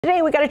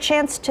Today we got a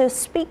chance to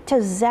speak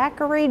to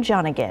Zachary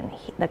Johnigan,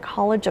 the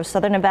College of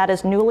Southern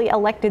Nevada's newly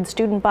elected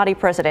student body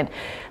president.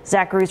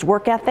 Zachary's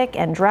work ethic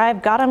and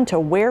drive got him to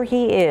where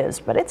he is,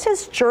 but it's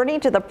his journey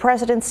to the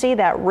presidency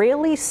that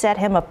really set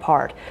him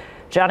apart.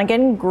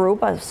 Johnigan grew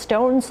up a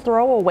stone's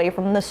throw away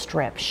from the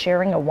Strip,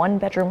 sharing a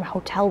one-bedroom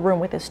hotel room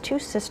with his two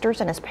sisters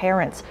and his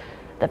parents.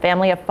 The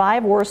family of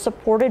five were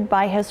supported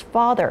by his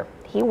father.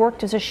 He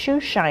worked as a shoe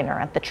shiner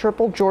at the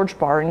Triple George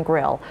Bar and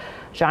Grill.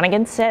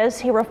 Johnigan says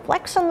he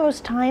reflects on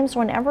those times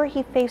whenever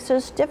he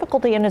faces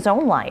difficulty in his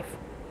own life.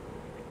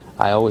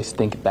 I always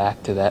think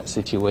back to that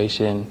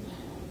situation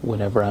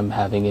whenever I'm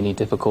having any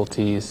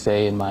difficulties,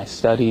 say in my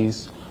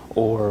studies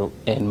or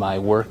in my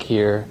work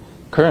here,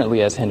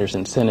 currently as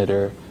Henderson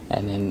Senator,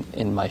 and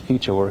in my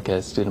future work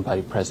as student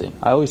body president.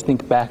 I always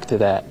think back to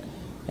that,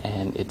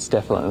 and it's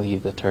definitely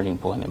the turning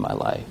point in my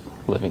life,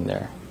 living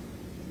there.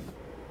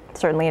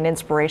 Certainly an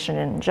inspiration,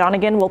 and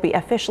Johnigan will be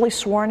officially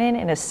sworn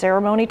in his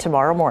ceremony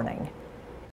tomorrow morning.